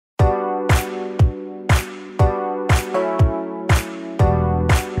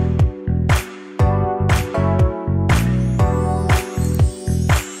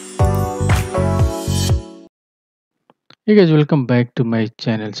Hey guys, welcome back to my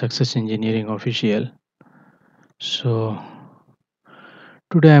channel Success Engineering Official. So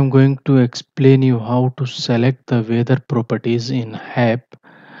today I'm going to explain you how to select the weather properties in app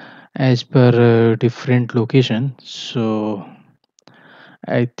as per different location. So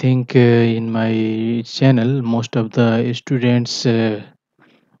I think in my channel most of the students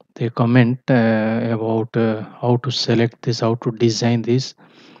they comment about how to select this, how to design this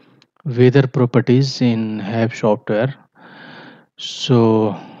weather properties in app software.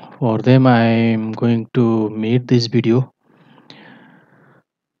 So for them I'm going to make this video.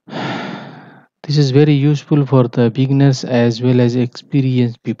 This is very useful for the beginners as well as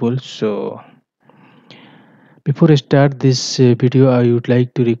experienced people. So before I start this video, I would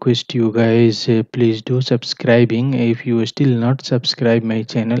like to request you guys please do subscribing if you are still not subscribe my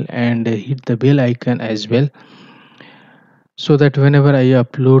channel, and hit the bell icon as well, so that whenever I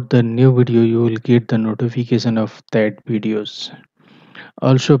upload the new video you will get the notification of that videos.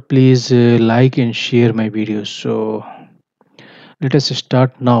 Also please like and share my videos. So let us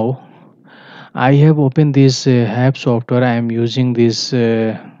start now. I have opened this app software. I am using this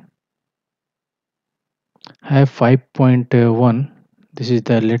app 5.1. This is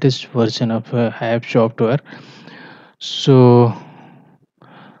the latest version of app software. So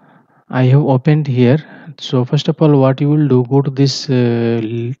I have opened here. So first of all, what you will do, go to this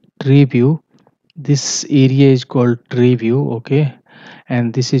tree view. This area is called tree view, okay,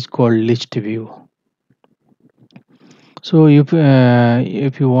 and this is called list view. So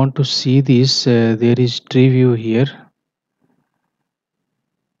if you want to see this, there is tree view here.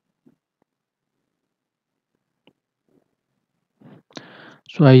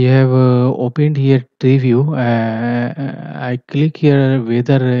 So I have opened here tree view. I click here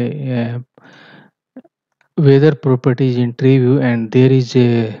weather properties in tree view, and there is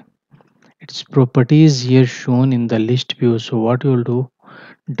a its properties here shown in the list view. So what you will do,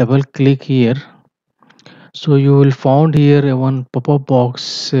 double click here. So you will found here one pop-up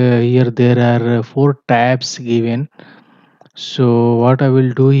box. Here there are four tabs given. So what I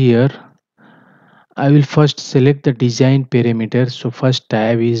will do here, I will first select the design parameter. So first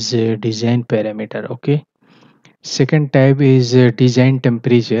tab is design parameter, okay. Second tab is design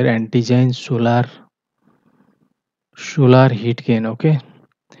temperature and design solar heat gain, okay.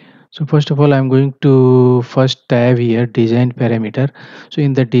 So first of all I'm going to first tab here design parameter. So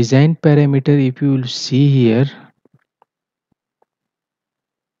in the design parameter, if you will see here,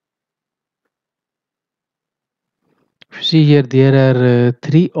 see here there are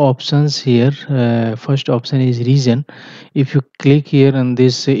three options here. First option is region. If you click here on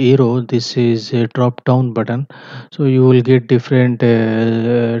this arrow, this is a drop down button, so you will get different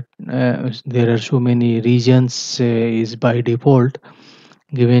there are so many regions is by default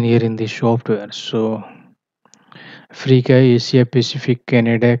given here in the software. So Africa, Asia Pacific,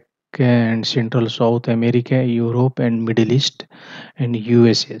 Canada, and Central South America, Europe, and Middle East, and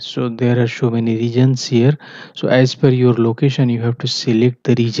USA. So there are so many regions here. So as per your location, you have to select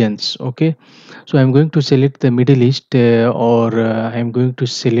the regions. Okay. So I'm going to select the Middle East, or I'm going to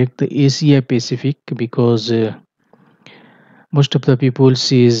select the Asia Pacific, because most of the people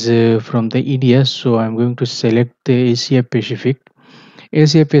is from the India. So I'm going to select the Asia Pacific.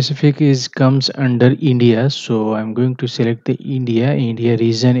 Asia Pacific is comes under India, so I'm going to select the India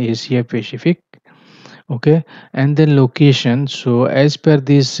region, Asia Pacific. Okay, and then location. So as per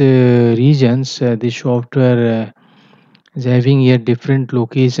these regions, the software is having here different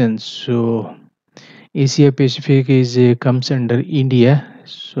locations. So Asia Pacific is comes under India,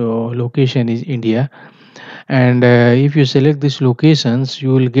 so location is India. And if you select these locations, you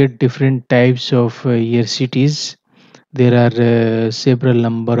will get different types of here cities. There are several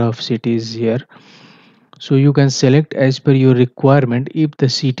number of cities here, so you can select as per your requirement. If the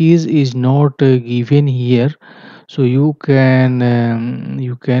cities is not given here, so you can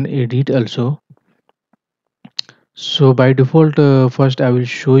edit also. So by default, first I will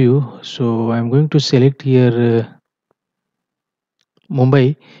show you. So I'm going to select here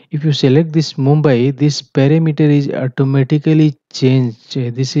Mumbai. If you select this Mumbai, this parameter is automatically changed.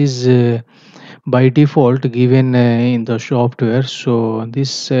 This is by default given in the software, so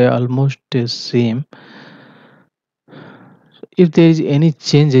this almost is same. If there is any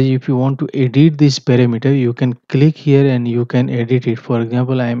changes, if you want to edit this parameter, you can click here and you can edit it. For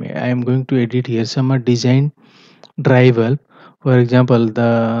example, I am going to edit here some design dry valve. For example,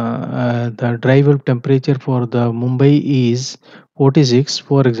 the dry valve temperature for the Mumbai is 46,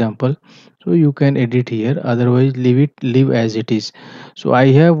 for example. So you can edit here, otherwise leave as it is. So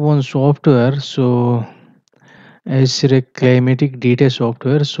I have one software, so as a climatic data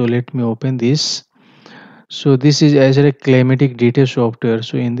software. So let me open this. So this is as a climatic data software.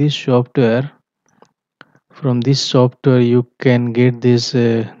 So in this software, from this software you can get this.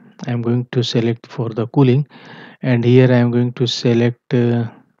 I'm going to select for the cooling, and here I am going to select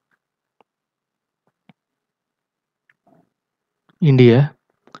India.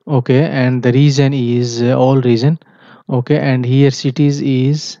 Okay, and the region is all region. Okay, and here cities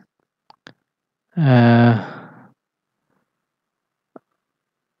is uh,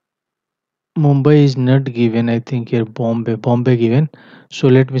 Mumbai is not given. I think here Bombay given. So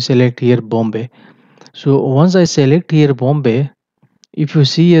let me select here Bombay. So once I select here Bombay, if you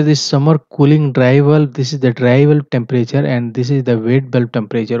see here this summer cooling dry bulb, this is the dry bulb temperature and this is the wet bulb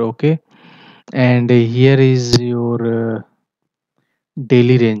temperature. Okay, and here is your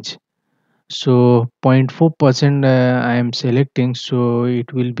daily range. So 0.4% I am selecting, so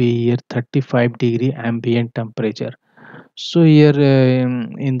it will be here 35-degree ambient temperature. So here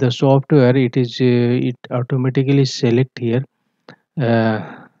in the software it is it automatically select here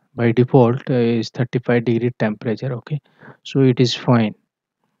uh, by default is 35-degree temperature. Okay, so it is fine.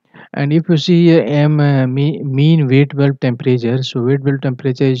 And if you see here mean wet bulb temperature, so wet bulb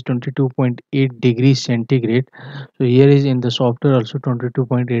temperature is 22.8 degrees centigrade. So here is in the software also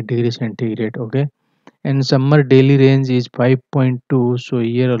 22.8 degrees centigrade. Okay, and summer daily range is 5.2, so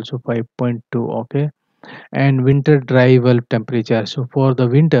here also 5.2. Okay, and winter dry bulb temperature. So for the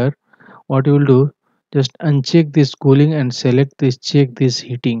winter, what you will do, just uncheck this cooling and select this, check this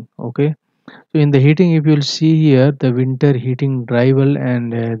heating. Okay, so in the heating, if you will see here the winter heating dry bulb,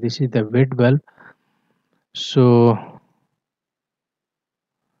 and this is the wet bulb. So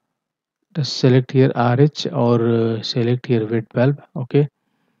just select here RH or select here wet bulb. Okay,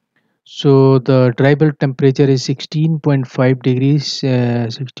 so the dry bulb temperature is 16.5 degrees,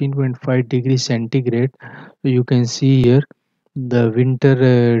 16.5 degrees centigrade. So you can see here the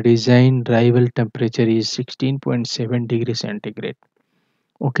winter design dry bulb temperature is 16.7 degrees centigrade.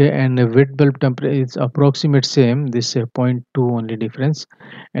 Okay, and the wet bulb temperature is approximate same. This zero point 0.2 only difference,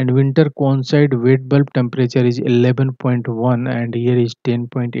 and winter coincide wet bulb temperature is 11.1, and here is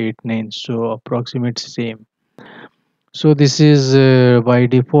 10.89. So approximate same. So this is by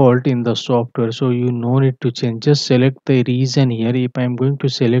default in the software, so you no need to change, just select the region here. If I am going to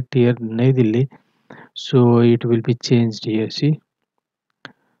select here New Delhi, so it will be changed here, see.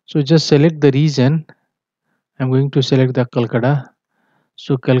 So just select the region. I'm going to select the Calcutta,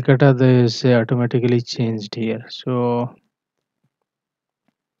 so Calcutta is automatically changed here. So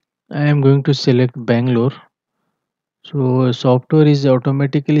I am going to select Bangalore. So software is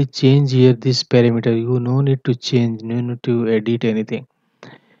automatically change here this parameter, you no need to change, no need to edit anything.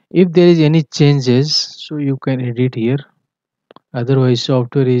 If there is any changes, so you can edit here. Otherwise,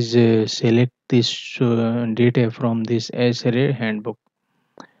 software is select this data from this SRA handbook.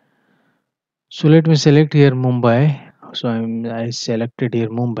 So let me select here Mumbai. So I selected here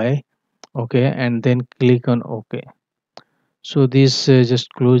Mumbai. Okay, and then click on OK. So this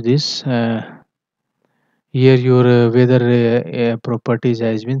just close this. Here your weather properties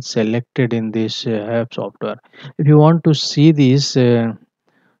has been selected in this app software. If you want to see this.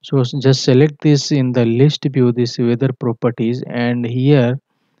 So just select this in the list view, this weather properties, and here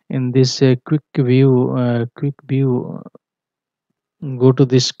in this quick view, go to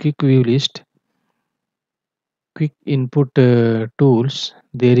this quick view list, quick input tools.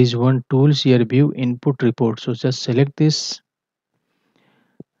 There is one tools here, view input report. So just select this,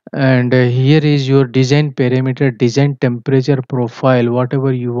 and here is your design parameter, design temperature profile,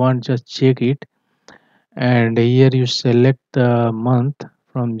 whatever you want, just check it. And here you select the month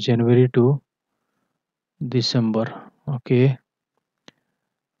from January to December. Okay,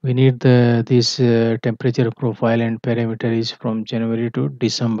 we need the this temperature profile and parameter is from January to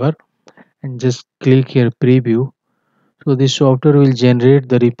December, and just click here preview. So this software will generate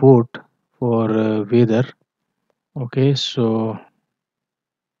the report for weather. Okay, so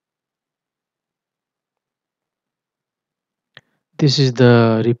this is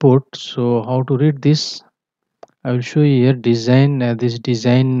the report. So how to read this, I will show you here. Design this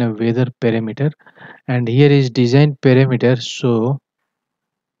design weather parameter, and here is design parameter. So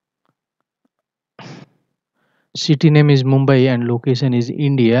city name is Mumbai and location is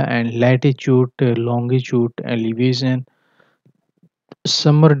India, and latitude, longitude, elevation.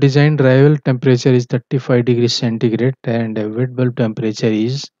 Summer design arrival temperature is 35 degrees centigrade, and wet bulb temperature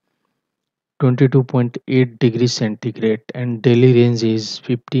is 22.8 degrees centigrade, and daily range is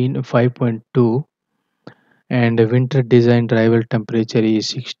 5.2, and winter design arrival temperature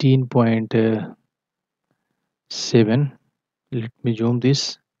is 16.7. Let me zoom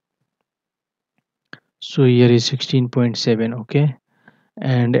this. So here is 16.7. Okay,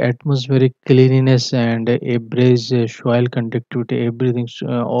 and atmospheric cleanliness and average soil conductivity, everything,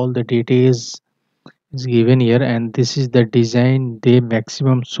 all the details is given here. And this is the design day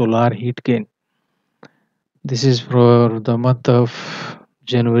maximum solar heat gain. This is for the month of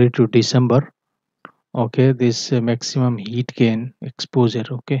January to December. Okay, this maximum heat gain exposure.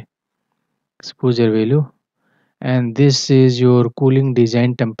 Okay, exposure value. And this is your cooling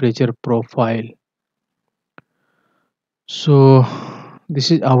design temperature profile. So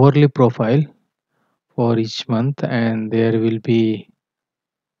this is hourly profile for each month, and there will be,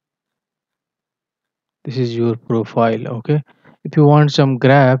 this is your profile. Okay, if you want some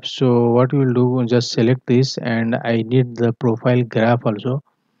graph, so what you will do, just select this, and I need the profile graph also.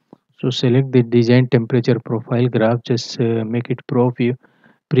 So select the design temperature profile graph, just make it preview,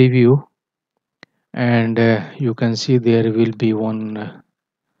 and you can see there will be one,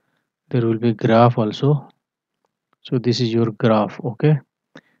 there will be graph also. So this is your graph. Okay,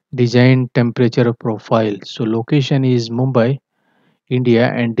 design temperature profile. So location is Mumbai,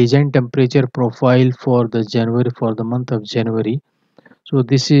 India, and design temperature profile for the January, for the month of January. So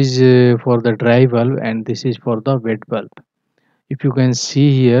this is for the dry valve, and this is for the wet valve. If you can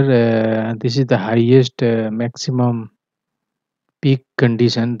see here, this is the highest maximum peak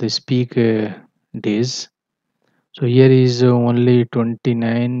condition, this peak days. So here is only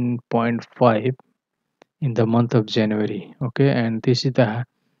 29.5 in the month of January. Okay, and this is the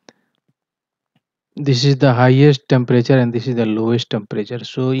highest temperature, and this is the lowest temperature.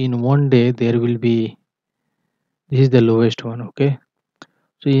 So in one day there will be, this is the lowest one. Okay,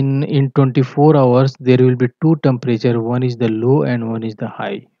 so in 24 hours there will be two temperature, one is the low and one is the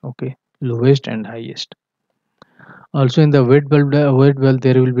high. Okay, lowest and highest. Also in the wet bulb there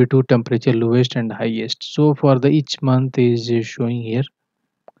will be two temperature, lowest and highest. So for the each month is showing here.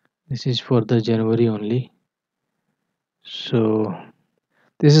 This is for the January only. So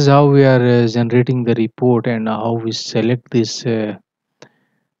this is how we are generating the report, and how we select this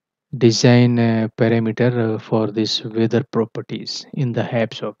design parameter for this weather properties in the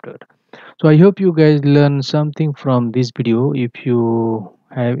HAB software. So I hope you guys learn something from this video. If you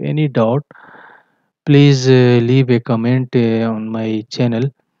have any doubt, please leave a comment on my channel,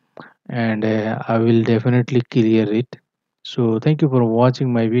 and I will definitely clear it. So thank you for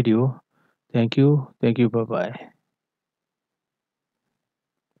watching my video. Thank you. Bye bye.